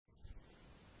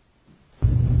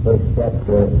first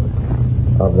chapter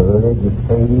of the religious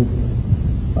page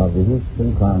of the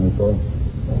Houston Chronicle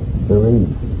to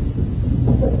read.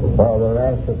 For the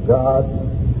wrath of God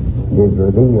is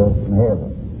revealed from heaven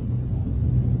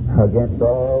against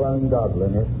all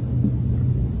ungodliness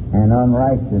and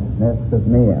unrighteousness of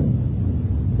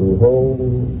men who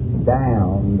hold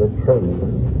down the truth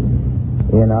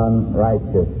in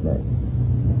unrighteousness.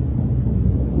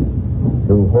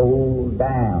 To hold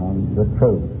down the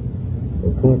truth, to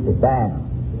keep it down.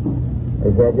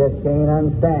 They said, just can't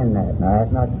understand that. No,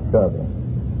 that's not the trouble.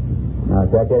 No, I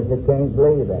just can't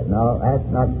believe that. No, that's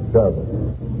not the trouble.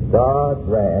 God's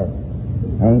wrath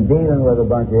ain't dealing with a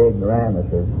bunch of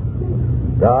ignoramuses.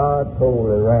 God's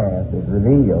holy wrath is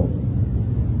revealed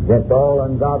against all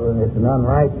ungodliness and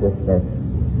unrighteousness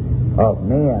of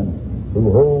men who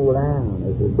hold down.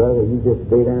 They said, brother, you just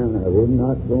stay down there. We're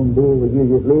not going to deal with you.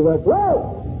 Just leave us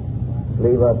alone.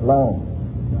 Leave us alone.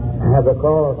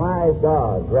 Because why is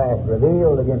God's wrath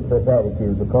revealed against this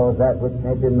attitude? Because that which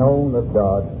may be known of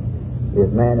God is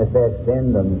manifest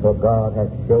in them, for God hath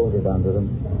showed it unto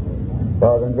them.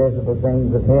 For the invisible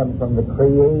things of Him from the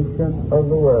creation of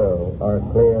the world are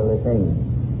clearly seen.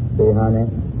 See, honey,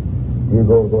 you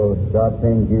go to God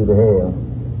sends you to hell,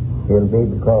 it'll be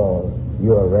because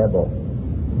you're a rebel.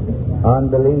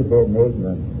 Unbelief isn't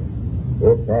ignorance.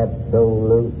 It's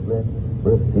absolutely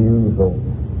refusal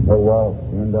to walk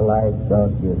in the light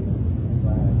God gives.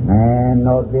 Man,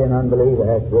 not to be an unbeliever,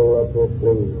 has to roll up his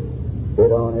sleeve,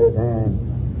 sit on his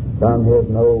hand, thumb his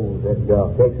nose at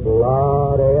God. Takes a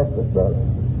lot of effort, brother,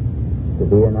 to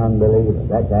be an unbeliever.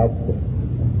 That's action.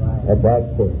 That's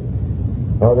action.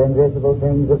 For the invisible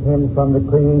things of Him from the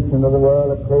creation of the world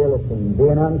are clearly seen,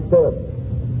 being understood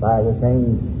by the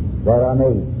things that are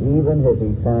made, even His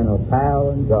eternal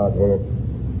power and Godhead,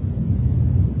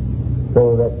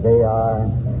 so that they are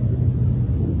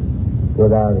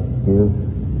without excuse.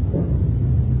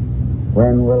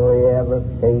 When will we ever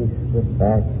face the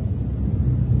fact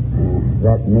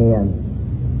that men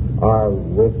are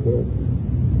wicked,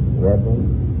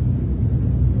 rebels,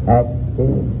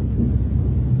 active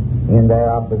in their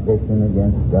opposition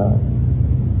against God,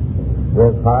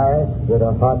 with hearts that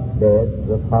are hotbeds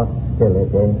of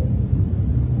hostility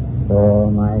to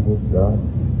Almighty God?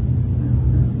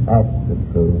 That's the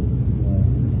truth.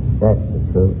 That's the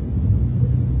truth.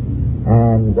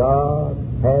 And God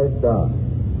has done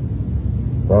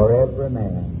for every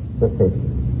man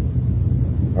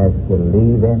sufficient as to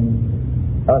leave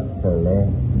him utterly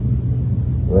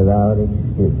without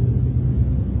excuse.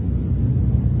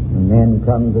 And then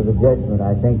comes to the judgment.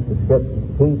 I think the Scriptures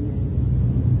teach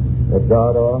that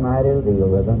God Almighty will deal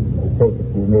with them. It will take a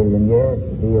few million years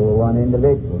to deal with one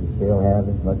individual. Still have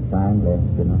as much time left,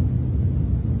 you know.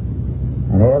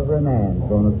 And every man's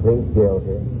going to plead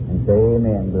guilty and say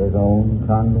amen to his own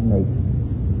condemnation.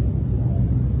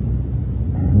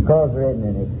 Because there isn't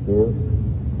an excuse.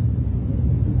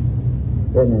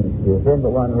 There isn't an excuse. There isn't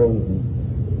but one reason.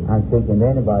 I'm speaking to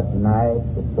anybody tonight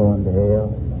that's going to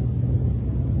hell.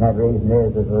 And that reason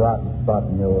is there's a rotten spot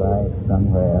in your life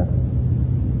somewhere.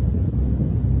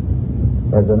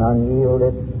 There's an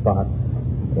unyielded spot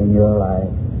in your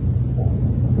life.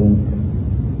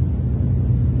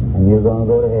 And you're going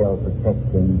to go to hell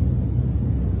protecting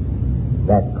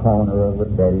that corner of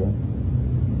rebellion.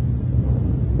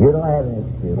 You don't have an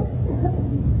excuse.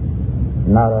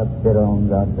 Not a bit on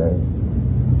God's earth.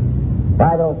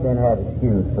 Why don't men have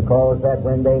excuse? Because that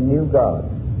when they knew God,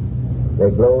 they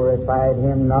glorified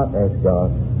Him not as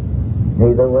God,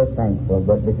 neither were thankful,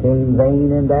 but became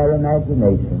vain in their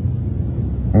imagination,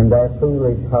 and their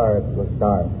foolish heart was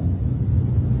darkened.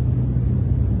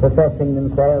 Professing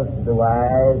themselves to be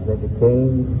wise, they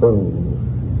became fools.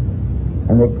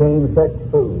 And they became such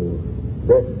fools.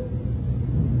 This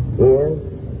is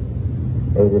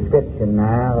a description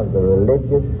now of the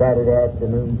religious Saturday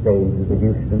afternoon page of the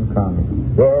Houston Chronicle.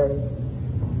 Here's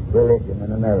religion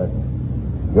in America.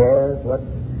 Here's what's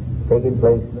taking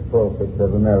place in the pulpits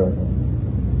of America,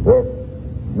 with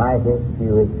mighty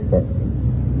few exceptions.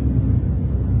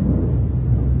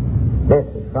 This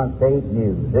is front page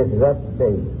news. This is up to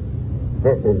date.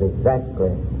 This is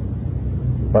exactly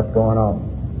what's going on.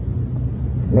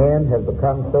 Men have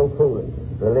become so foolish,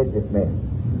 religious men,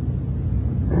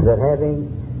 that having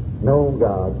known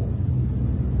God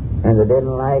and they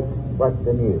didn't like what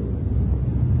they knew,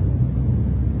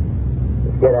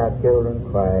 let's get our children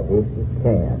quiet if you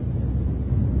can.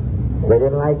 They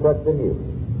didn't like what they knew.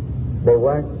 They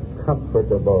weren't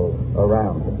comfortable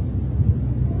around it.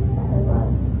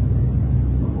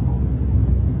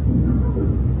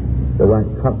 They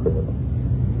weren't comfortable.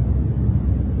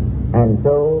 And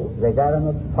so they got them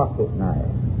a pocket knife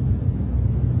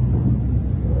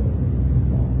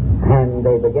and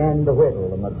they began to whittle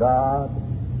them a God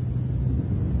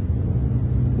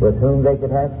with whom they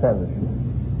could have fellowship.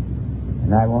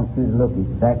 And I want you to look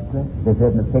exactly, this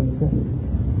isn't a picture,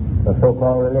 the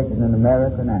so-called religion in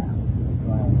America now.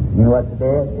 You know what they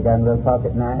did? They got a little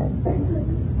pocket knife,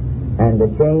 and to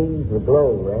change the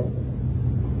glory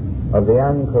of the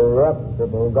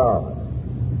uncorruptible God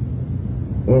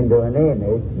into an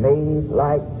image made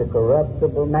like the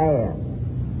corruptible man.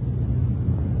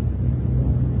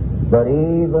 But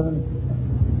even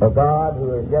a God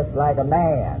who is just like a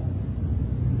man,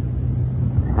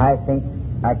 I think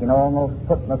I can almost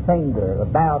put my finger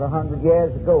about 100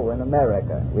 years ago in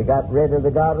America. We got rid of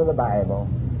the God of the Bible,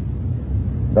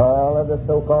 all of the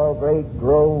so-called great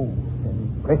growth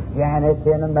in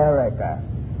Christianity in America,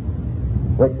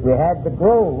 which we had the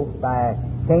growth by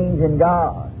changing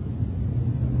God.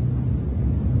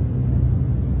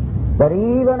 But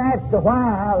even after a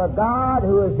while, a God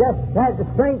who has just had the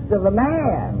strength of a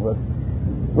man,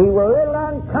 we were a little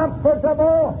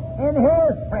uncomfortable in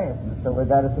His presence. So we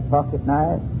got us a pocket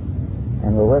knife,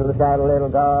 and we whittled us out a little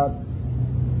God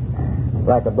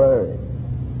like a bird.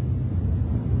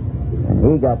 And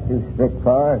He got too strict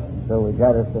for us, so we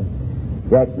got us a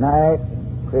jackknife,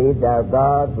 created our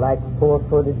gods like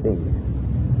 4-footed beasts.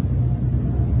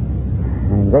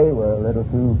 And they were a little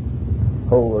too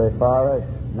holy for us.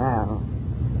 Now,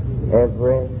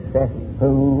 every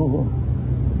cesspool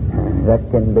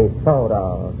that can be thought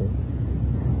of is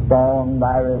spawned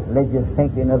by religious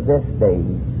thinking of this day.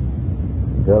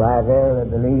 Till I verily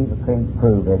believe I can't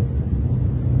prove it,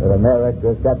 that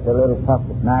America's got the little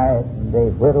pocket knife and they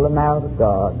whittle them out of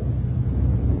God,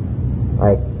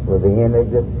 like with the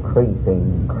image of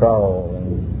creeping,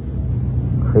 crawling,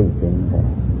 creeping.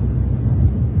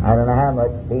 I don't know how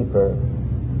much deeper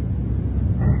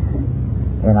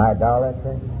in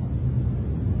idolatry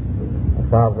the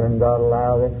sovereign God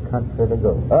allow this country to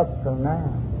go. Up till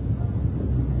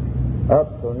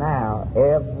now,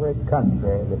 every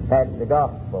country that's had the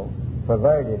gospel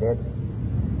perverted it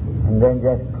and then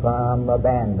just plumb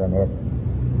abandoned it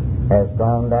has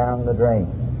gone down the drain.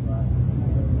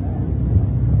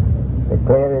 The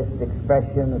clearest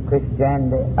expression of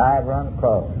Christianity I've run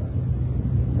across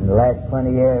in the last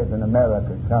 20 years in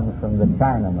America comes from the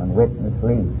Chinaman, Witness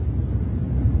Lee,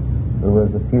 who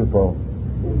was a pupil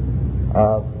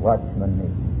of Watchman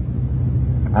Nee.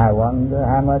 I wonder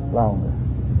how much longer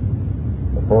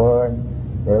before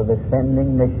they'll be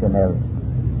sending missionaries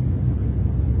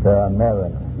to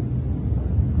America.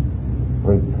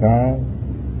 We can't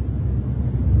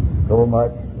go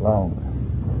much longer.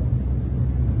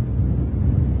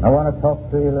 I want to talk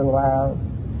to you a little while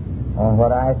on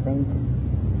what I think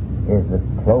is the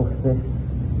closest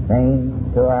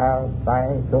thing to our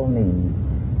vital needs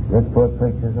this poor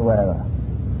preacher's aware of.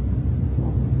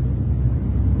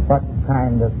 What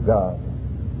kind of God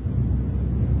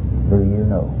do you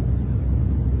know?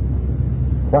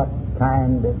 What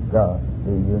kind of God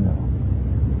do you know?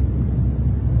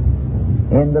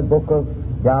 In the book of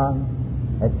John,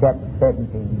 at chapter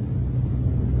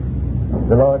 17,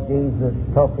 the Lord Jesus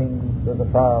talking to the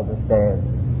Father says,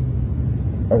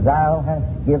 "As thou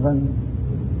hast given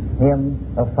him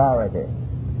authority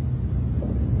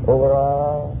over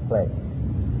all flesh,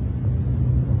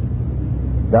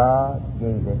 God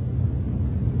gave it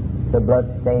to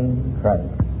blood-stained Christ,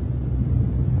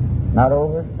 not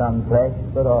over some flesh,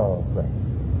 but all flesh.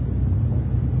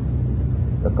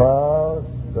 Because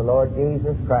the Lord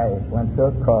Jesus Christ went to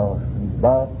a cross and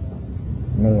bought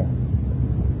men.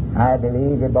 I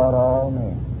believe He bought all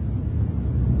men.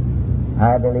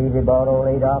 I believe He bought old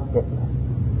Adolf Hitler.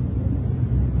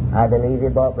 I believe He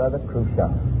bought Brother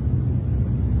Khrushchev.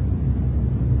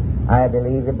 I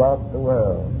believe He bought the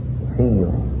world, the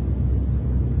field.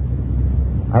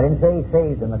 I didn't say He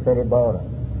saved them, I said He bought them.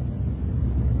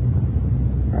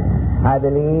 I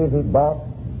believe He bought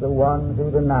the one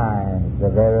who denies the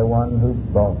very one who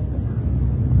bought them.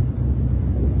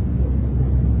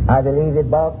 I believe He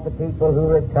bought the people who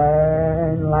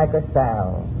return like a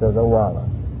sow to the wallow,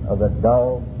 or the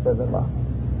dog to the vomit.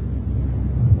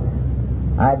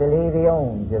 I believe He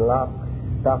owns your lock,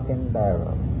 stock, and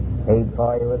barrel, paid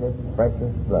for you with His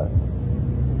precious blood.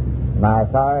 My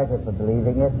authority for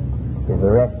believing it is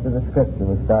the rest of the Scripture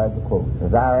which starts to quote.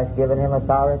 As thou hast given Him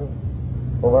authority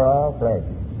over all flesh,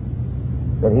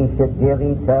 that He should give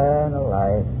eternal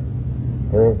life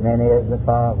to as many as the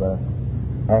Father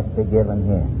hath given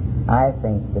Him. I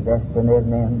think the destiny of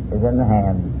men is in the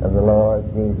hands of the Lord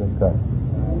Jesus Christ.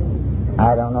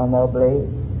 I don't no more believe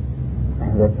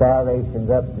that salvation's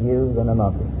up to you than a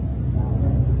monkey.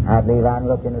 I believe I'm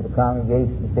looking at the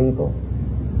congregation of people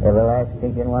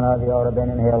Everlasting one of you ought to have been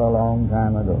in hell a long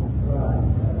time ago.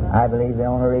 I believe the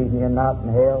only reason you're not in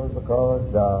hell is because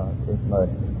God is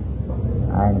merciful.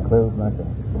 I include myself.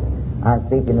 I'm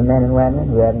speaking to men and women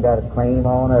who haven't got a claim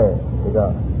on earth to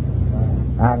God.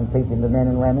 I'm speaking to men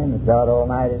and women that God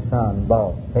Almighty's Son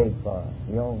bought, paid for.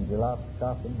 He owns you lock,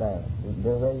 stock, and barrel. He can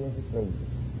do away as He pleases.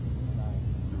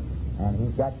 And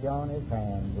He's got you on His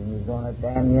hands, and He's going to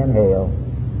damn you in hell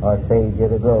or save you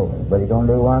to glory. But He's going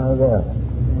to do one or the other.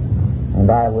 And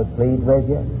I would plead with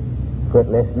you, quit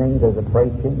listening to the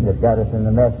preaching that got us in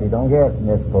the mess. You don't hear it from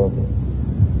this pulpit,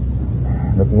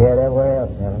 but you hear it everywhere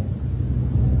else, Nellie.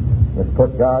 Just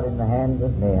put God in the hands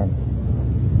of men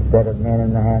instead of men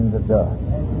in the hands of God.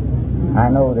 I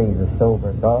know these are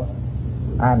sober thoughts.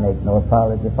 I make no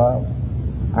apology for them.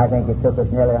 I think it took us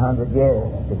nearly 100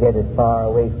 years to get as far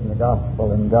away from the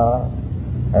gospel and God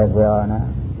as we are now.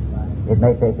 It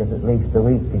may take us at least a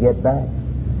week to get back.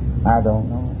 I don't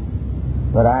know.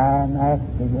 But I'm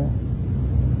asking you,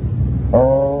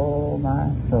 oh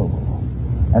my soul,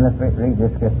 and let's read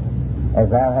this scripture. As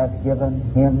thou hast given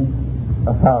Him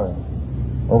authority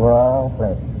over all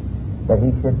flesh, that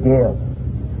He should give.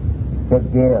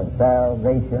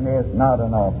 Salvation is not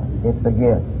an offering, it's a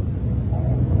gift.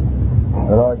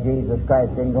 The Lord Jesus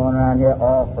Christ isn't going around here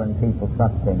offering people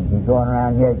something. He's going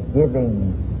around here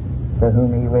giving to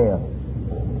whom He will.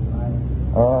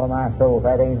 Oh, my soul, if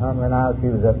that ain't humbling, I'll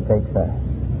choose up and take that.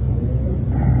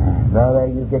 Brother,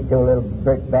 you get your little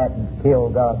brick bat and kill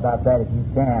God about that if you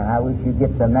can. I wish you'd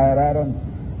get so mad at Him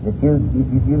that you'd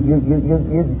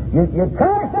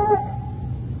curse it.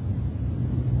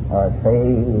 Or say,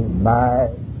 my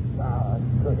God,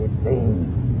 could it be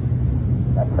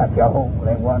that such a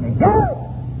holy one as you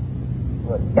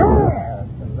would dare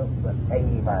to look with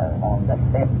favor on the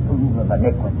cesspool of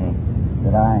iniquity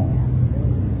that I am?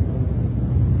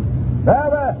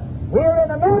 Brother, we're in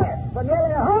a mess for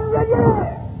nearly 100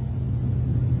 years.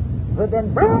 We've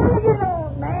been bragging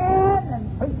on man and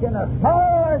preaching a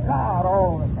smaller God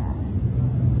all the time.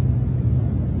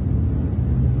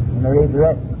 And I read the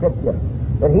rest of the scripture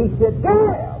that He should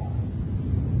give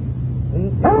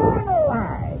eternal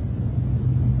life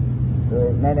to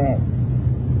as many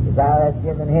as thou hast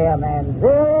given Him, and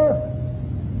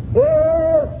this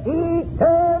is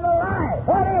eternal life.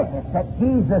 What is it that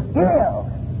Jesus gives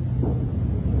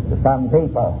to some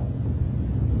people?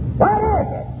 What is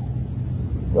it?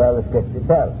 Well, the scripture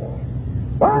tells us.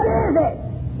 What is it?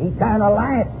 Eternal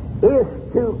life is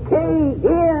to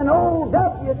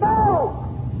K-N-O-W,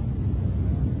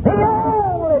 the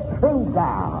only true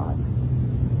God,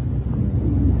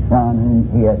 Son whom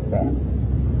He has sent.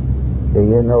 Do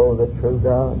you know the true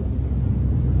God?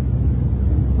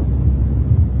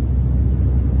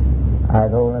 I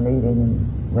was holding a meeting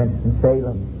in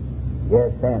Winston-Salem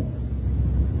years since.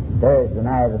 Thursday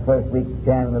night of the first week of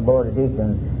chairman of the Board of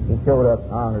Deacons, he showed up,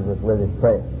 honored us with his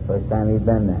prayer. First time he'd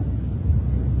been there.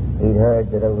 He'd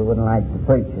heard that we wouldn't like the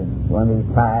preaching. One of these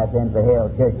pious in for hell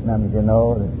church members, you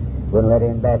know, that wouldn't let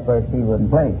him back first, he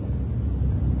wouldn't preach.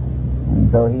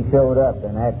 And so he showed up,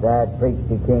 and after I'd preached,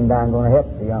 he came down going to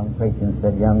help the young preacher and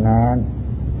said, young man,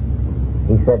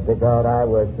 he said, the God I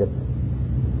worship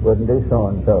wouldn't do so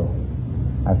and so.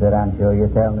 I said, I'm sure you're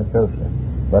telling the truth, sir.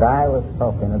 But I was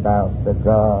talking about the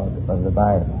God of the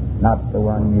Bible, not the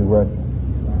one you worship.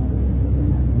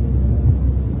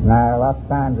 Now, a lot of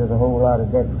times there's a whole lot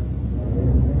of difference.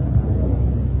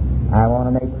 I want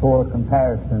to make 4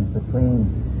 comparisons between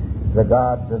the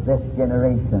gods of this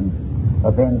generation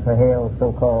of in for hell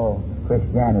so-called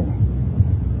Christianity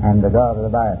and the God of the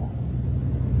Bible.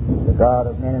 The God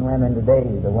of men and women today,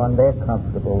 the one they're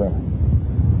comfortable with,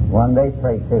 one they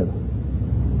pray to,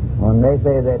 one they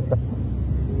say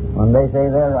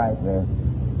they're right with,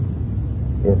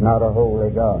 is not a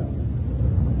holy God.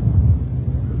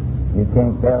 You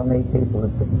can't tell me people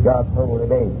that God's holy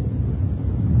days,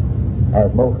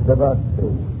 as most of us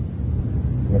do,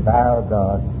 if our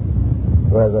God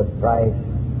were the thrice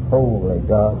holy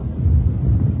God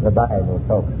the Bible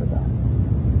talks about.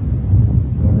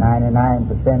 In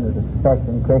 99% of the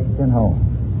professing Christian homes,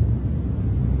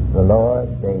 the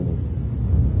Lord's day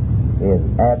is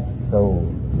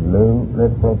absolutely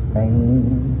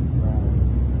profane.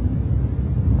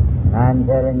 I'm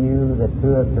telling you that 2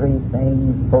 or 3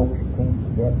 things folks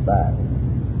can't get by.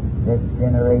 This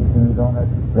generation's going to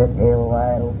split hell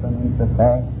wide open into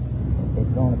fact. It's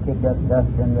going to kick up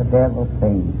dust in the devil's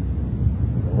face.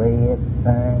 The way it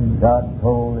turned God's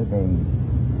holy day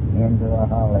into a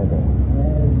holiday.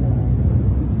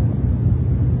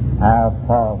 Our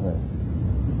fathers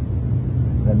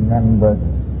remembered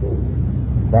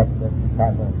that the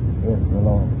Sabbath is the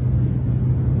Lord.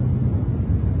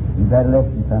 better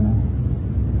listen to me.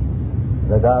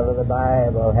 The God of the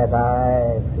Bible hath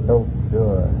eyes so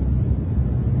sure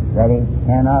that he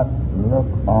cannot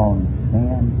look on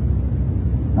sin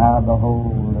nor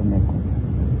behold iniquity.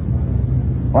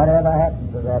 Whatever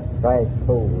happens to that Christ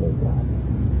holy God,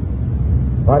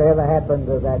 whatever happens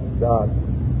to that God,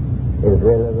 is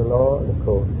really the Lord, of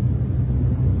course,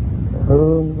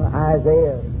 whom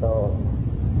Isaiah saw.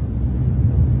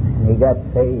 And he got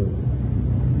saved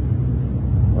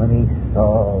when he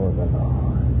saw the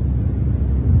Lord.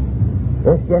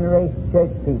 This generation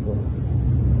church people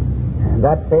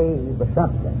got saved for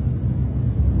something,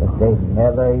 but they've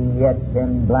never yet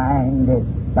been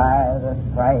blinded by the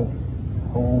Christ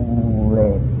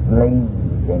holy,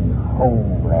 blazing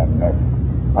holiness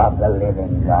of the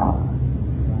living God.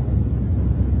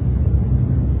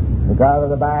 The God of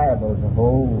the Bible is a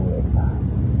holy God.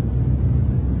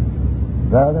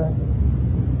 Brother,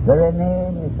 there isn't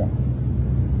anything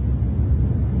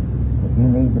that you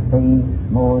need to face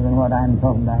more than what I'm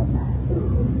talking about now.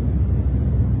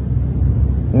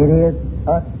 It is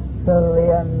utterly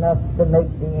enough to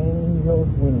make the angels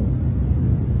weep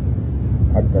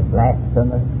at the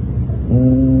blasphemous,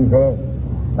 easy,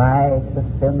 vice of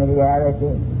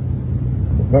familiarity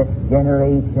that this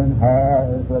generation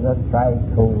has with a Christ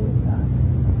holy God.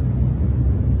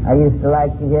 I used to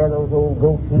like to hear those old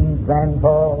goatee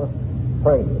grandpas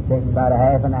pray. It takes about a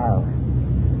half an hour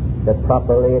to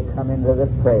properly come into the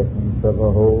presence of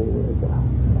a holy God.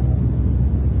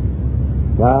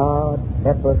 God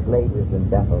help us, ladies and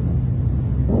gentlemen.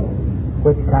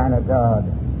 Which kind of God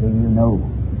do you know?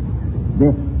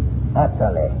 This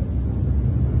utterly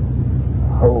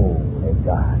holy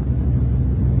God.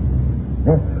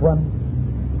 This one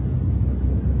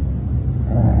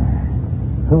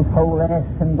whose holiness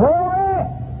and glory,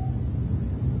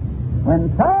 when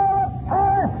Saul of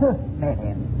Tarsus met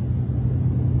him,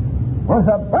 was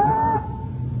above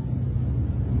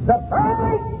the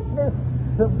brightness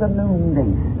of the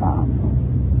noonday sun.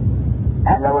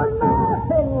 And there was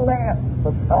nothing left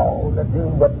for Saul to do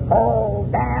but fall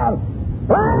down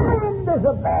blind as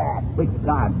a bat. Which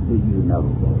God do you know?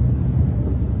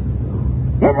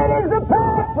 And it is the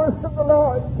purpose of the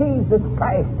Lord Jesus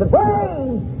Christ to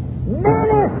bring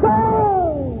many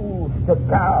souls to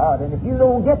God. And if you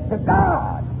don't get to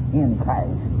God in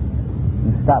Christ,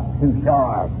 you stop too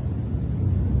short.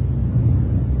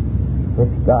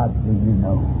 Which God do you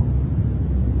know?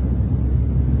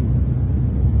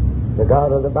 The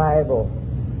God of the Bible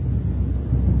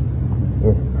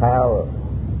is powerful.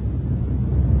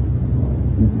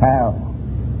 He's powerful.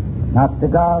 Not the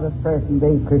God of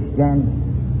present-day Christianity.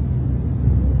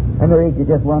 Let me read you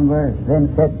just one verse.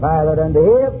 Then said Pilate unto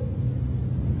him,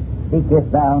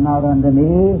 Seekest thou not unto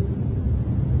me?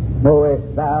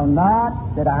 Knowest thou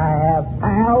not that I have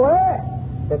power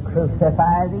to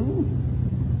crucify thee,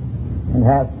 and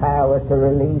have power to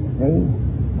release me?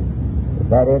 Is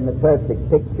that in the perfect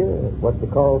picture of what they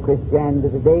call Christianity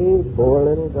today? Poor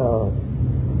little God.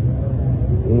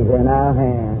 He's in our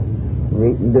hands.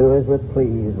 We can do as we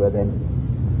please with him.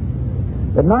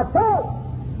 But not so.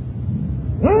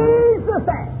 Jesus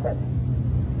answered,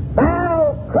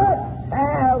 Thou couldst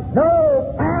have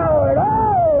no power at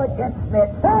all against me,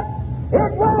 except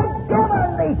it was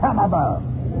given thee from above.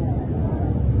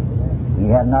 Ye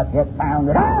have not yet found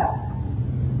it out,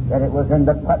 that it was in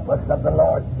the purpose of the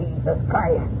Lord Jesus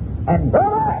Christ. And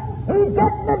brother, he's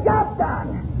getting the job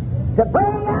done to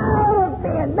bring out of me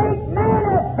and make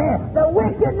manifest the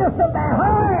wickedness of their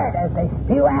heart as they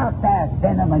spew out their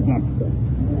venom against him.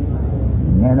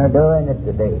 Men are doing it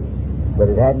today, but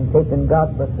it hadn't taken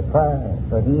God by surprise,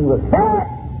 for he was set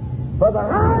for the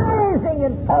rising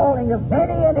and falling of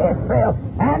many in Israel,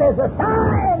 and as a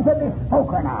sign to be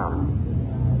spoken of.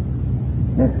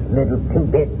 This little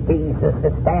two-bit Jesus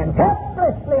that stands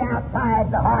helplessly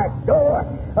outside the heart door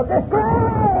of this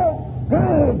great,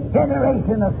 big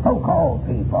generation of so-called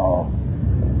people.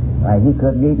 Why, he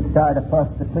couldn't even start a fuss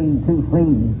between two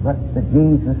fleas, but the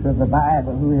Jesus of the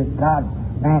Bible, who is God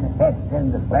manifest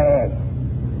in the flesh,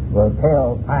 will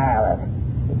tell Pilate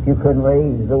that you couldn't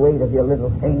raise the weight of your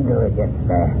little finger against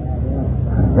that.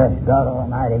 Unless God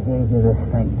Almighty gave you the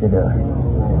strength to do it.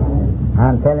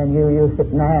 I'm telling you, you're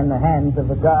sitting there in the hands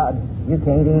of a God, you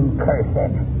can't even curse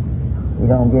it. He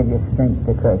don't give you strength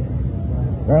to curse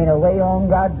it. There ain't a way on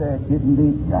God's earth you can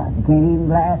beat God. You can't even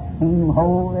blaspheme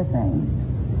holy things.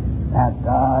 That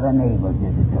God enables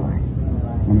you to do it.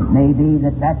 And it may be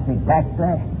that that's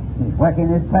exactly, he's working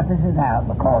his purposes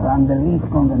out, because unbelief's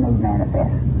going to make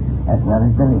manifest as well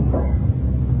as belief.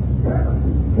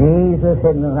 Jesus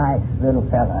isn't a nice little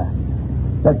fella.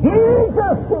 But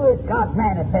Jesus, who is God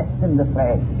manifest in the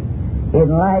flesh, in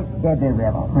like Debbie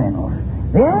Reynolds,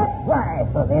 the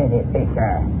ex-wife of Eddie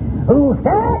Fisher, who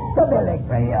said to Billy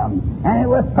Graham, and it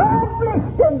was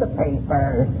published in the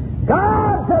papers,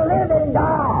 God's a living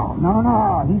God.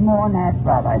 No, he's more than that,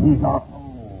 brother. He's a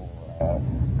holy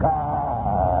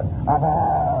God of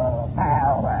all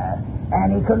power.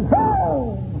 And he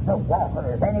controls the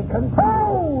waters, and he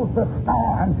controls the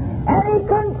storm, and he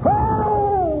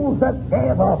controls the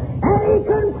devil, and he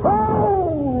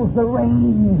controls the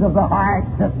reins of the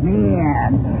hearts of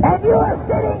men. And you are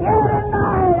sitting here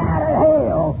tonight out of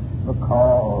hell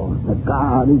because the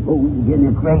God who holds in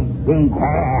a great big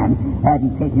hand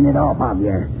hadn't taken it off of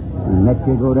you and let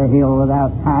you go to hell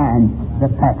without time to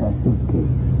pack a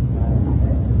suitcase.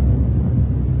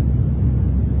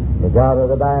 The God of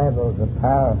the Bible is a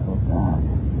powerful God.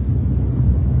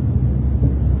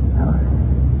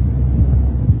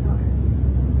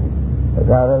 The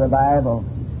God of the Bible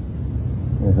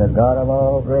is a God of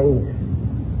all grace.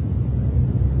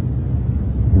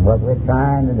 And what we're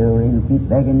trying to do is keep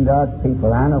begging God's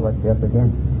people. I know what's up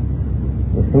against.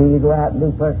 You see, you go out and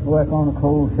do first work on a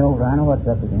cold shoulder. I know what's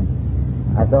up against.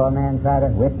 I saw a man try to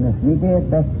witness. He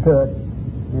did best he could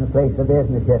in a place of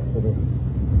business yesterday.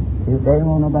 You say, I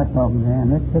don't know about talking to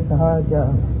them. It's a hard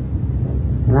job.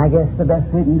 And I guess the best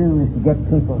we can do is to get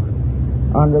people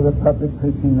under the public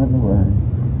preaching of the Word.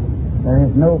 There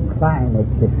is no climate,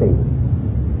 you see.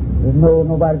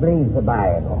 Nobody believes the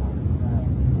Bible.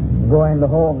 You go in the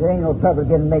home, there ain't no trouble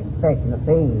getting make confession of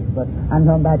faith, but I'm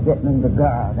talking about getting them to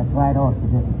God. That's why it ought to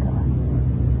get to God.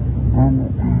 And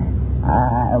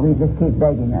we just keep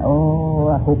begging.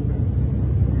 Oh, I hope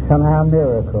somehow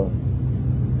miracles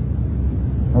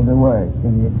of the Word.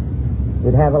 And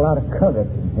you'd have a lot of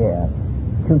covenant here.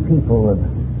 Two people of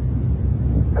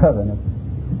covenant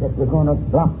that we're going to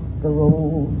block the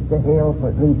road to hell for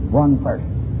at least one person.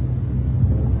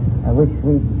 I wish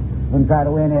we wouldn't try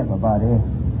to win everybody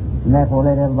and therefore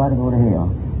let everybody go to hell.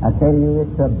 I tell you,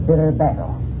 it's a bitter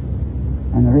battle.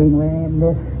 And the reason we're in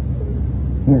this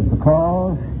is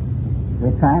because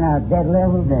we're trying our dead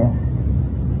level best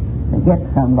to get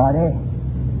somebody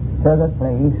to the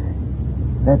place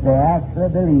that they actually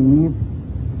believe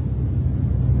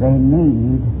they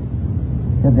need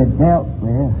to be dealt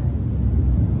with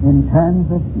in terms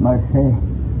of mercy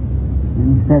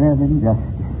instead of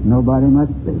injustice. Nobody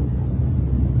must be.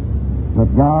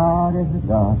 But God is the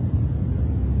God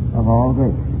of all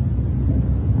grace.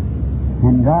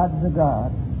 And God's the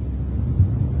God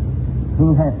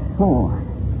who has sworn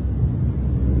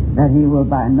that He will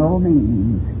by no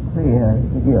means clear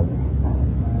the guilty.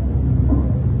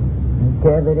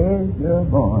 If it is your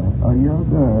boy or your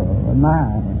girl or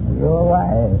mine or your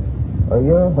wife or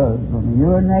your husband or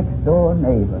your next door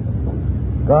neighbor,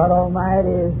 God Almighty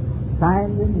is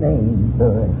signed His name to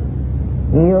it.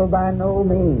 He'll by no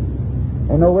means,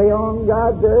 and no way on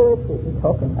God's earth is He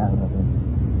talking out of it.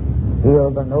 He'll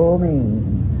by no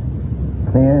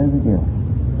means clear the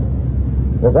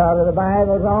guilty. The God of the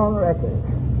Bible is on record.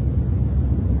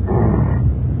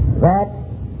 That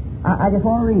I just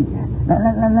want to read you. Let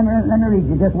me read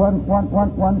you just one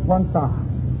song.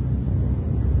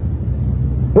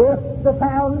 If the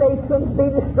foundations be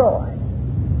destroyed,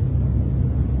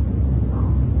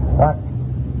 what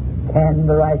can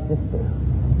the righteous do?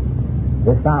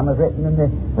 This psalm is written in the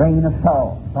reign of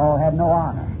Saul. Saul had no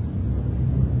honor.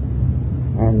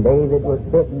 And David was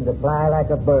bidden to fly like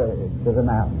a bird to the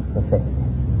mountains for safety.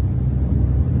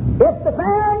 If the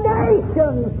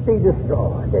foundations be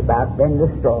destroyed, they've about been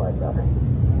destroyed, brother.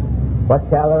 What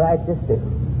shall the righteous do?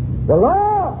 The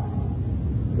Lord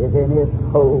is in His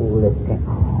holy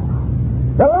temple.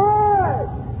 The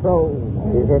Lord's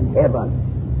throne is in heaven.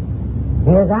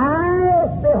 His eyes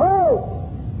behold.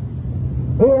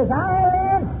 His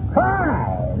eyelids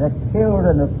cry the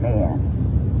children of men.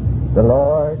 The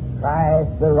Lord tries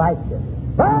the righteous.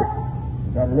 But,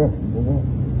 then listen to this,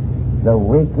 the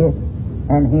wicked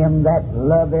and him that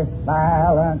loveth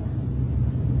violence,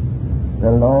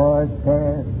 the Lord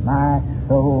says, my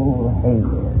soul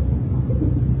hateth.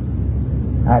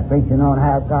 I'm preaching on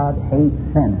how God hates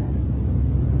sinners.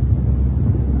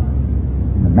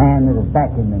 The man that was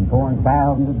backing them, pouring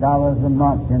thousands of dollars a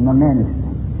month in my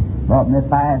ministry, bought me a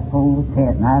 5-fold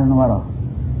tent, and I don't know what else.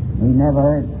 He never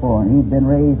heard before, and he'd been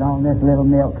raised on this little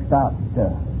milk stock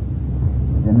stuff.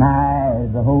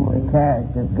 Denies the holy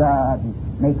character of God and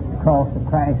makes the cross of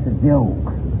Christ a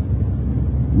joke.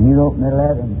 And you open the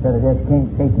letter and said, I just can't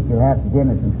take it, you'll have to give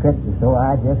me some scripture. So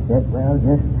I just said, well,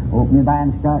 just open your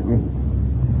Bible and start reading.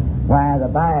 Why, the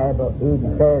Bible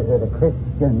even says that a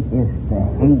Christian is to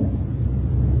hate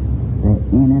the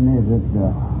enemies of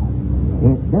God.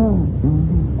 It does, don't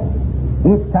it?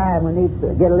 Each time we need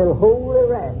to get a little holy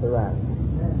wrath around it.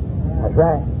 That's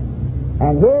right.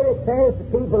 And here it says the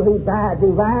people who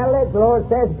do violate, the Lord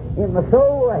says, in my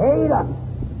soul I hate them.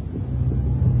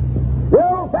 The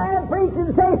old time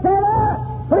preachers say, sinner,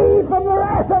 flee from the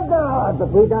wrath of God. But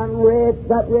we got rid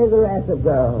of the wrath of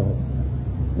God.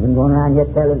 Been going around here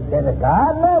telling sinners,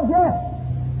 God loves you.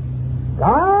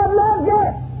 God loves you.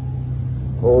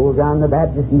 Oh, John the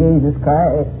Baptist and Jesus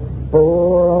Christ.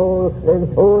 Oh,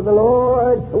 the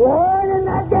Lord warning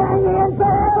that gang in for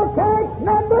hell church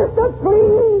members to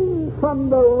flee from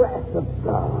the wrath of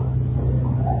God.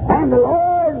 And the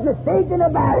Lord mistaken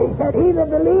about it. He said, he that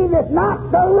believeth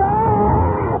not, the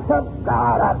wrath of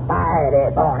God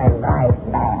abideth on him right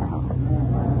now.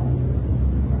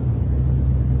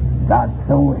 God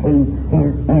so hates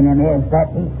his enemies that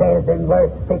he says in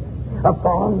verse 6,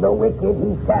 upon the wicked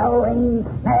he shall rain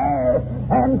snares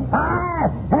and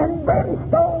fire and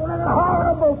brimstone and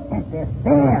horrible tempest.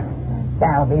 There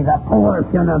shall be the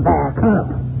portion of their cup.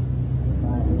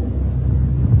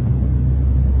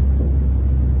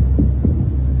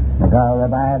 The God of the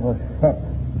Bible set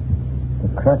to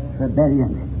crush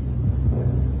rebellion.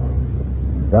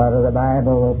 The God of the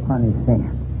Bible will punish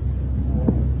sin.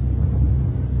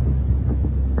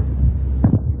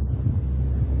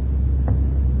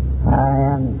 I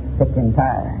am sick and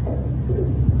tired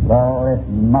of all this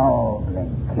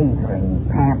maudling, catering,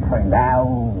 pampering, thou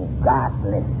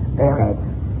godless spirits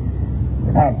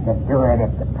that had to do it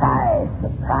at the price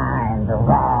of trying to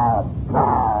rob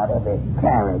God of his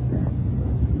character,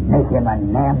 make him a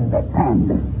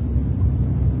nam-dependent.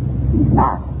 He's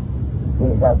not.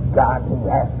 He's a God who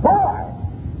has sworn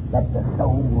that the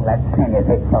soul that sinneth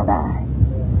it shall die.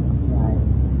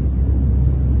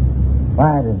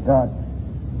 Why does God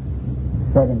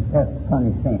set himself to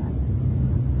punish sin?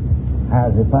 How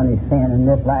does he punish sin in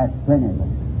this life splendidly,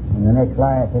 in the next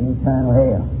life in eternal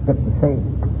hell? Scripture says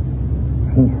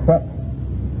he set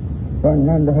send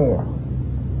men to hell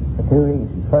for two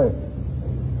reasons. First,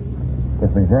 to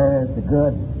preserve the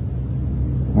good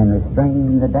and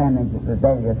restrain the damage that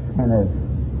rebellious sinners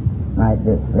might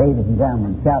do. Ladies and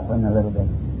gentlemen, sharpen a little bit.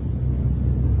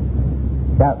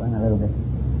 Sharpen a little bit.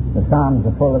 The Psalms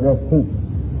are full of this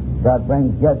teaching. God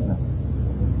brings judgment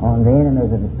on the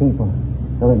enemies of his people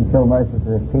so he can show mercy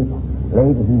to his people.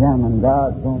 Ladies and gentlemen,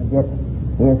 God's going to get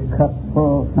his cup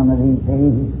full some of these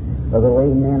days of the way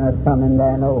men are thumbing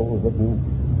their nose at him.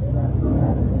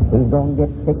 He's going to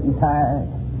get sick and tired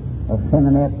of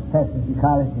seminary professors and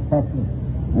college professors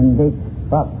and big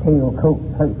bobtail coat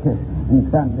preachers and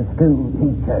Sunday school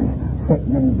teachers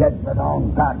sitting in judgment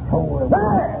on God's holy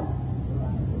word.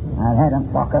 I've had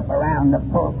them walk up around the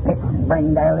pulpit and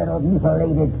bring their little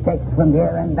mutilated sticks from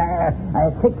here and there.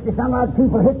 60-some-odd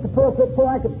people hit the pulpit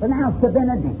before I could pronounce the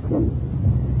benediction.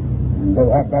 And they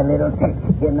had their little text,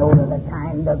 you know, the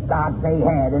kind of God they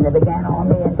had. And they began on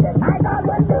me and said, my God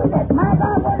wouldn't do this, my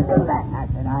God wouldn't do that. I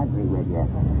said, I agree with you.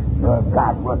 Your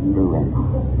God wouldn't do it.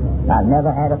 I've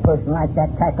never had a person like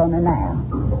that tack on me now.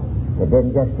 It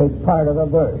didn't just take part of a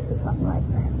verse or something like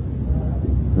that.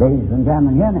 Ladies and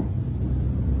gentlemen, hear me.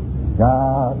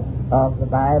 God of the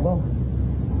Bible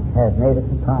has made us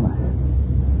a promise.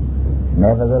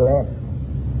 Nevertheless,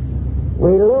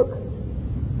 we look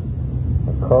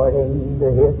according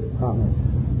to his promise.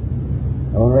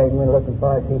 The only reason we're looking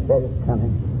for it, he said it's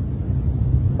coming.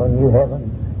 For new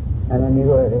heaven and a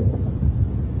new earth,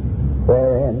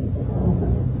 wherein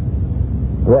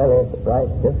dwelleth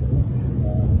righteousness.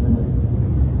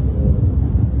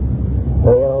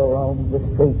 Hell roams the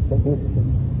streets of Houston.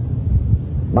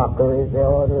 Mockery is the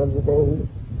order of the day.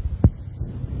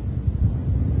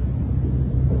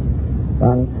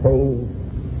 Unsaved.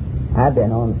 I've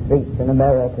been on streets in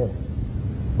America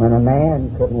when a man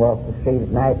couldn't walk the street at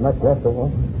night, much less a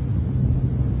woman.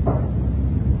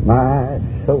 My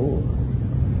soul.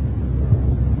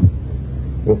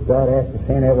 If God has to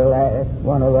send every last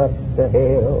one of us to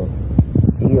hell,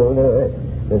 he'll do it.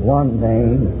 There's one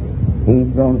thing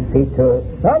he's going to see to it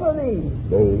some of these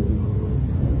days.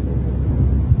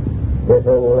 This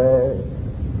whole earth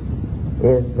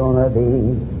is going to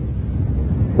be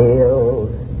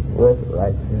filled with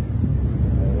righteousness.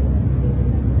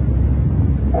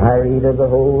 I read of the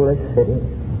holy city,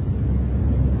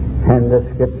 and the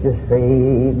scriptures say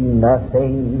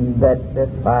nothing that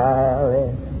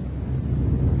defileth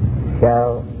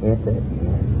shall enter in.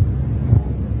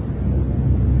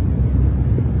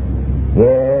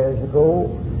 Years ago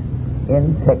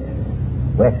in Texas,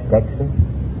 West Texas,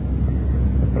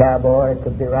 cowboy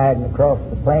could be riding across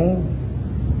the plains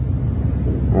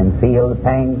and feel the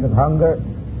pangs of hunger.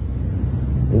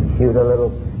 He'd shoot a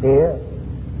little steer,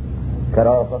 cut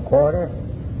off a quarter,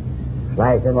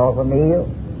 slice him off a meal,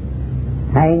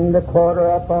 hang the quarter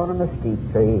up on a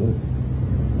mesquite tree.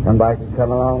 Somebody could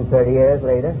come along 30 years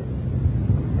later,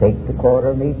 take the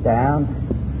quarter meat down,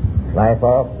 slice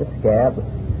off the scab,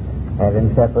 have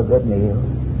himself a good meal.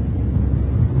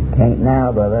 Can't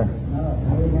now, brother.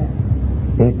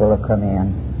 People will come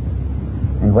in,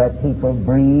 and where people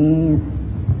breathe,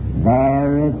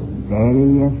 there is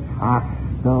rebellious,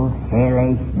 hostile,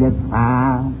 hellish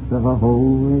defiance of a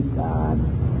holy God.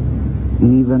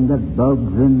 Even the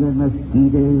bugs and the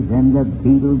mosquitoes and the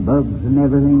beetle bugs and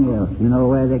everything else, you know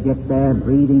where they get their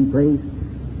breeding place?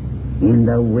 In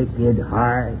the wicked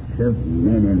hearts of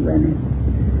men and women.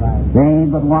 There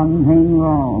ain't but one thing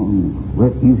wrong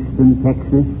with Houston,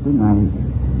 Texas tonight,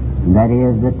 and that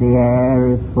is that the air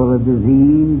is full of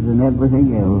disease and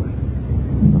everything else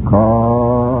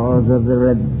because of the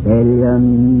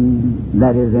rebellion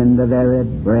that is in the very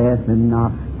breath and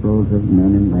nostrils of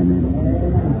men and women.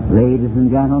 Ladies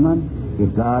and gentlemen,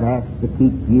 if God has to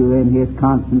keep you in His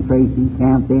concentration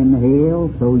camp in hell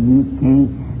so you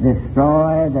can't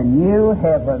destroy the new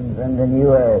heavens and the new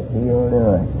earth, He'll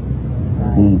do it.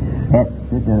 He's set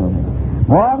to do it.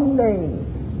 One day,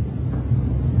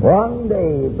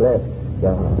 bless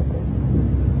God,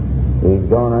 He's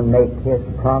going to make His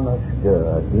promise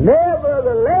good.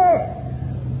 Nevertheless,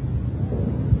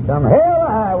 come hell or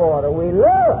high water, we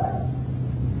look.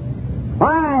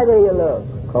 Why do you look?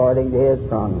 According to His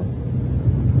promise.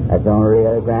 That's on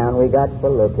real ground we got for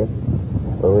looking.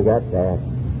 So we got that.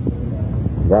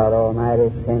 God Almighty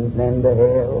sends men to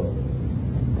hell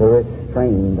to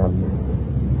restrain them.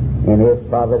 In His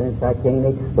providence, I can't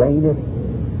explain it.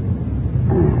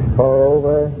 For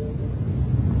over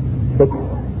 6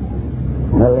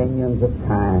 millenniums of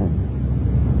time,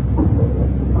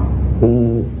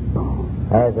 He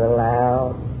has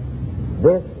allowed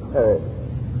this earth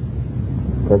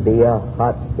to be a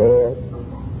hotbed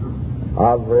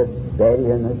of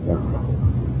rebellion against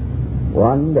Him.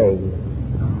 One day,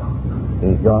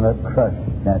 He's going to crush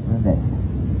that rebellion.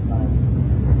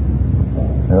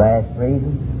 The last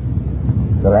reason,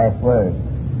 the last word.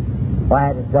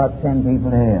 Why does God send people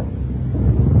to hell?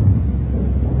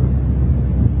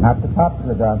 Not the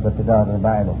popular God, but the God of the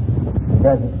Bible. He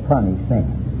does it to punish sin.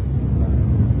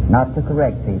 Not to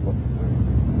correct people,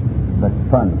 but to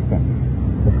punish sin.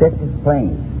 The scripture's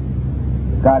plain.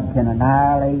 God can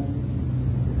annihilate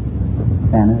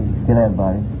sinners, kill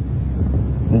everybody.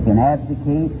 He can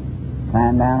abdicate,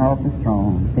 climb down off His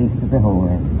throne, cease to be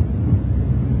holy.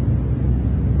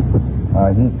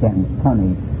 Or He can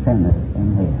punish sinners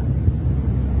in hell.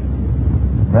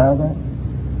 Brother,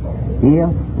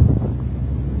 if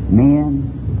men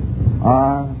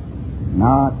are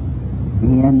not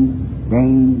in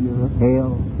danger of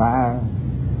hell fire,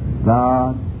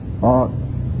 God ought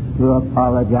to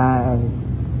apologize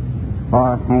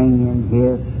for hanging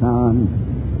His Son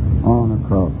on a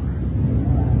cross.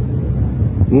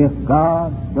 If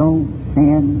God don't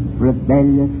send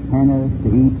rebellious sinners to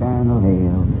eternal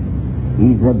hell,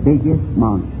 He's the biggest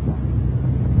monster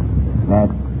that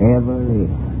ever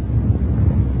lived.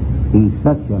 He's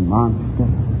such a monster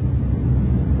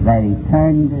that He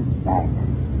turned His back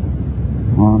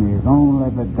on His only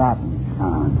begotten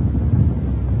Son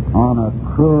on a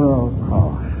cruel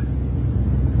cross,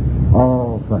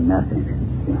 all for nothing.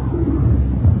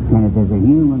 And if there's a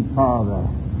human father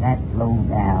that low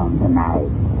down tonight,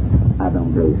 I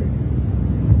don't believe it.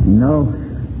 No,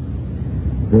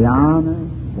 the honor,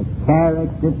 the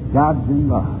character, God's in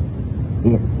love.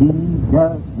 If He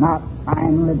does not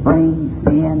finally bring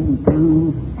sin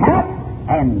to heck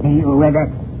and deal with it,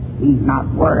 He's not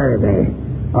worthy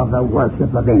of the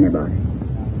worship of anybody.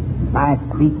 If I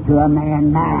speak to a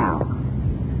man now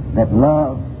that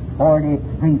loves 40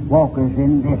 street walkers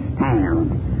in this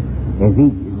town, as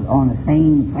he on the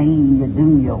same plane you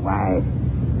do your wife,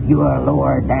 you are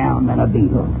lower down than a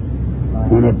beetle.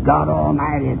 And if God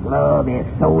Almighty's love is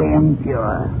so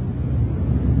impure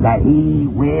that He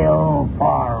will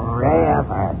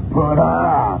forever put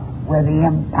up with the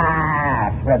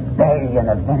impious rebellion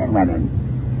of men and women,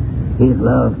 His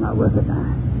love's not worth a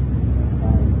dime.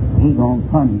 He's going to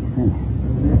punish sin.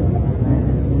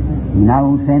 He's not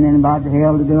going to send anybody to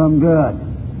hell to do them good.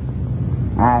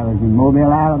 I was in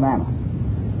Mobile, Alabama.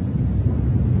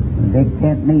 A big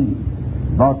tent meeting.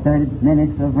 About 30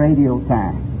 minutes of radio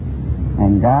time.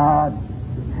 And God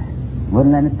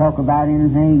wouldn't let us talk about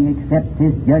anything except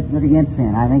His judgment against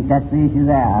sin. I think that's the issue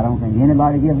there. I don't think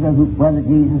anybody gives a hoot whether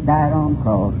Jesus died on the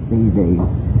cross these days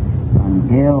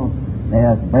until they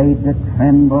are afraid to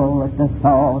tremble at the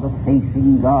thought of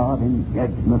facing God in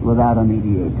judgment without a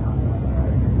mediator.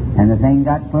 And the thing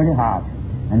got pretty hot.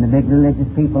 And the big religious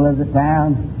people of the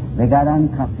town, they got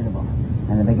uncomfortable,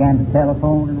 and they began to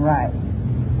telephone and write.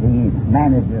 The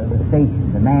manager of the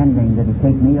station demanding that he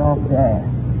take me off the air.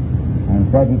 And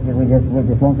he said, we just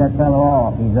want that fellow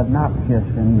off. He's obnoxious.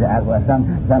 And some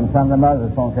of the mothers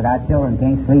phone said, our children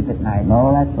can't sleep at night and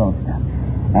all that sort of stuff.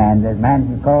 And the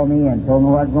manager called me and told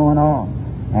me what's going on.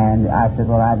 And I said,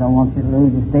 well, I don't want you to lose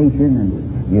the station.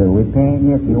 And we're paying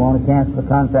you if you want to cancel the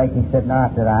contract. He said, no. I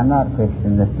said, I'm not a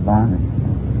Christian, Mr. Barnes.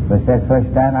 But that's the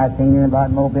first time I've seen anybody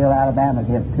in Mobile, Alabama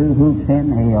get 2 hoops in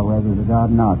hell, whether it's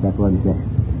God or not. That's what he said.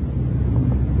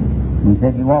 He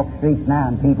said, you walk the streets now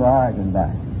and people are arguing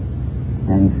about it.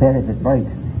 And he said, if it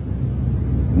breaks,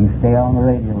 you stay on the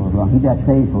radio as long. He got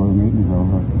saved for a meeting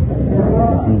over.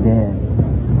 Yes, he did.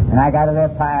 And I got a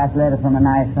little pious letter from a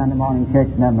nice Sunday morning church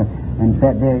member and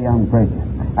said, dear young preacher,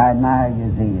 I admire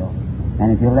your zeal.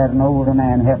 And if you'll let an older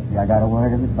man help you, I got a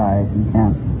word of advice and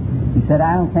counsel. He said,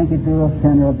 I don't think it do a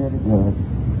sinner a bit of good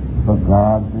for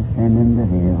God to send him to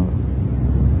hell.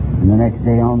 And the next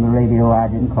day on the radio, I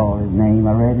didn't call his name.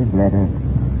 I read his letter.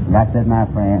 And I said, my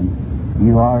friend,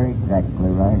 you are exactly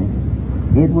right.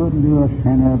 It wouldn't do a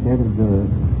sinner a bit of good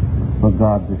for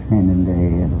God to send him to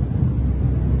hell.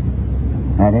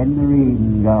 That isn't the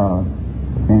reason God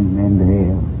sends men to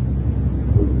hell.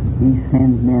 He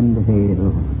sends men to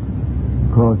hell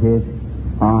because his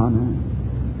honor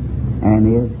and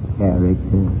his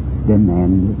character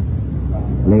demand it.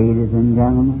 Ladies and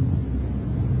gentlemen,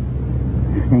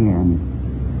 sin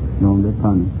is going to be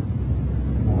punished.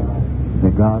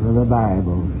 The God of the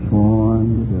Bible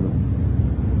sworn to do it.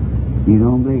 You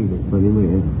don't believe it, but he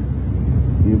will.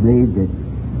 You believe that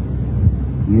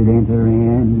you'd enter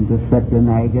into such an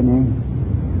agony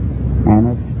and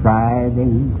a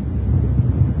striving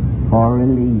for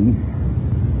relief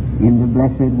in the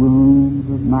blessed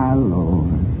wounds of my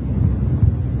Lord.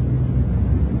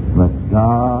 But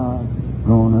God's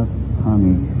gonna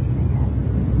punish.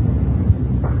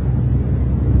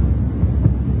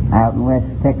 Out in West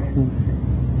Texas,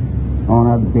 on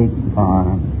a big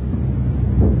farm,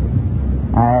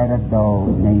 I had a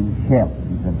dog named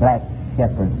Shelton, a black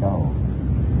shepherd dog.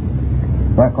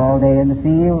 Work all day in the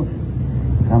fields,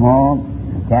 come home,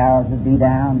 the cows would be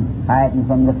down, hiding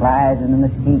from the flies and the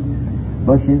mesquite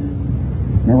bushes.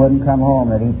 They wouldn't come home,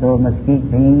 they'd eat those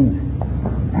mesquite beans,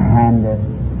 and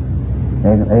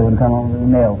they wouldn't come home with the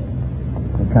milk.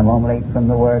 They'd come home late from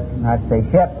the work, and I'd say,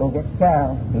 Shep, go get the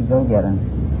cows. He'd go get them.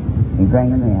 He'd bring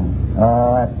them in.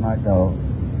 Oh, that's my dog.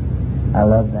 I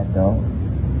love that dog.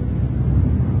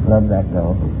 Love that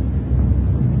dog.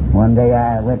 One day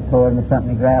I went toward him and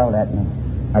something growled at me.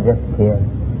 I just kid.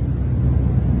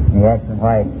 He had some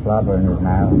white slobber in his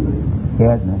mouth.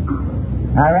 Scared me.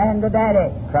 I ran to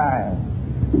Daddy, cried.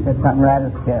 Said something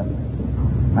rather Shep.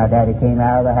 My daddy came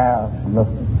out of the house and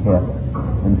looked at Shep.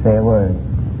 Didn't say a word.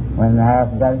 Went in the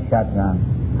house and got a shotgun.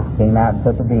 Came out and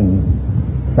took a bead.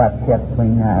 Shot Shep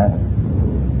between the eyes.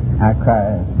 I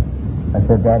cried. I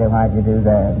said, Daddy, why'd you do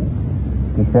that?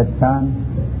 He said, son,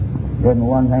 there's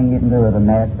one thing you can do with a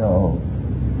mad dog,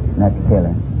 and that's kill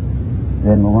him.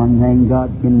 There's one thing God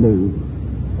can do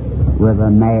with a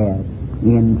mad,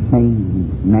 insane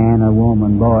man or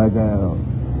woman, boy or girl,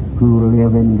 who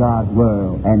live in God's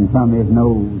world and from his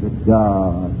nose at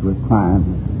God's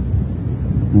requirements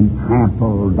and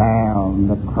trample down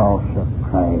the cross of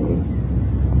Christ.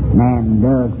 Man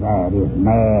does that is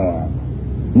mad.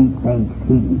 He thinks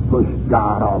he can push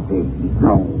God off his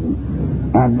throne.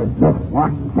 And there's just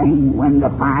one thing when the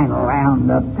final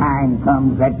round of time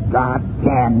comes that God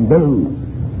can do.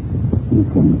 He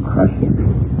can crush him.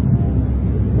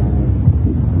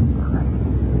 He can crush him.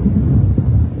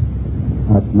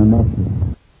 That's my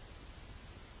message.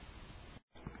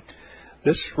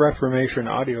 This Reformation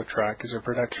audio track is a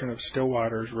production of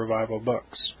Stillwater's Revival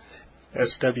Books.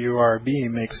 SWRB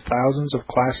makes thousands of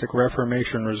classic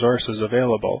Reformation resources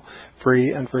available,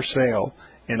 free and for sale,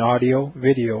 in audio,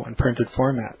 video, and printed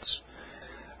formats.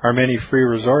 Our many free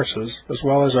resources, as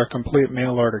well as our complete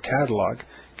mail-order catalog,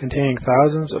 containing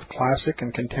thousands of classic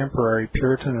and contemporary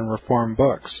Puritan and Reformed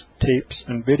books, tapes,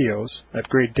 and videos at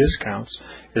great discounts,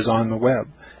 is on the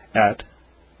web at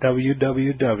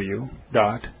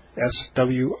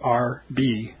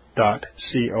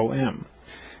www.swrb.com.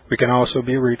 We can also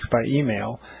be reached by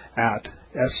email at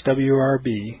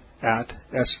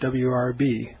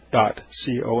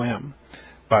swrb@swrb.com,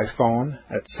 by phone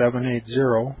at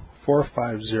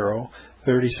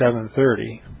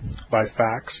 780-450-3730, by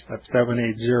fax at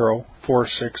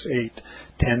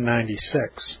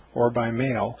 780-468-1096, or by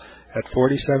mail at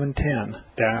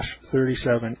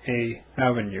 4710-37A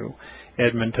Avenue,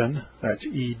 Edmonton, that's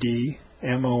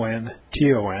Edmonton,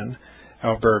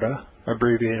 Alberta,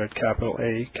 abbreviated capital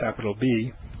A, capital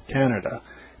B, Canada,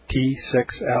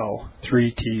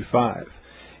 T6L3T5.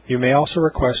 You may also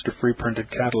request a free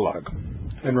printed catalog.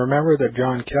 And remember that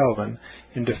John Calvin,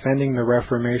 in defending the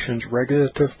Reformation's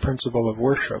regulative principle of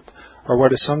worship, or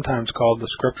what is sometimes called the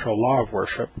scriptural law of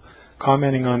worship,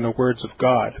 commenting on the words of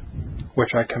God,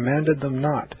 which I commanded them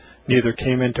not, neither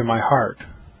came into my heart,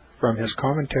 from his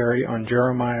commentary on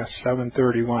Jeremiah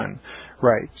 7:31,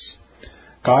 writes,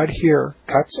 God here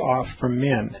cuts off from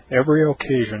men every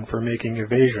occasion for making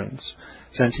evasions,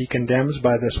 since he condemns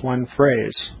by this one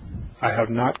phrase, I have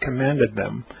not commanded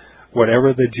them,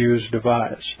 whatever the Jews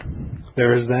devised.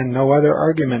 There is then no other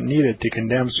argument needed to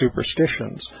condemn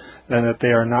superstitions than that they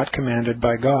are not commanded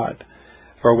by God.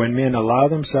 For when men allow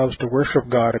themselves to worship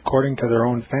God according to their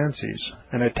own fancies,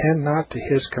 and attend not to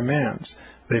his commands,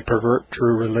 they pervert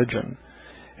true religion.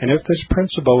 And if this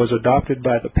principle was adopted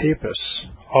by the Papists,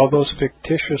 all those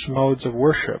fictitious modes of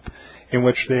worship in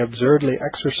which they absurdly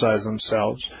exercise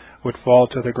themselves would fall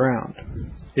to the ground.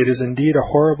 It is indeed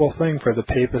a horrible thing for the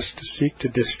Papists to seek to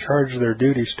discharge their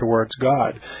duties towards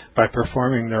God by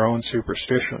performing their own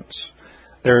superstitions.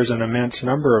 There is an immense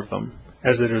number of them,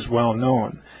 as it is well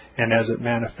known, and as it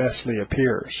manifestly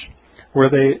appears. Were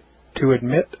they to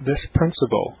admit this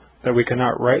principle, that we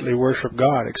cannot rightly worship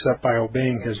God except by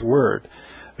obeying his word,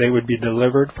 they would be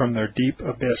delivered from their deep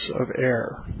abyss of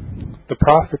error. The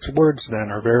prophet's words,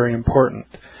 then, are very important,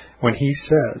 when he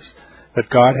says that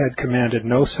God had commanded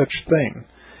no such thing,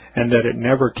 and that it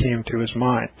never came to his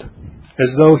mind, as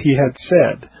though he had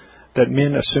said that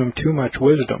men assume too much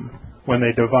wisdom when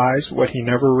they devise what he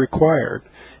never required,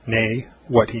 nay,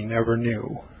 what he never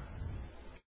knew.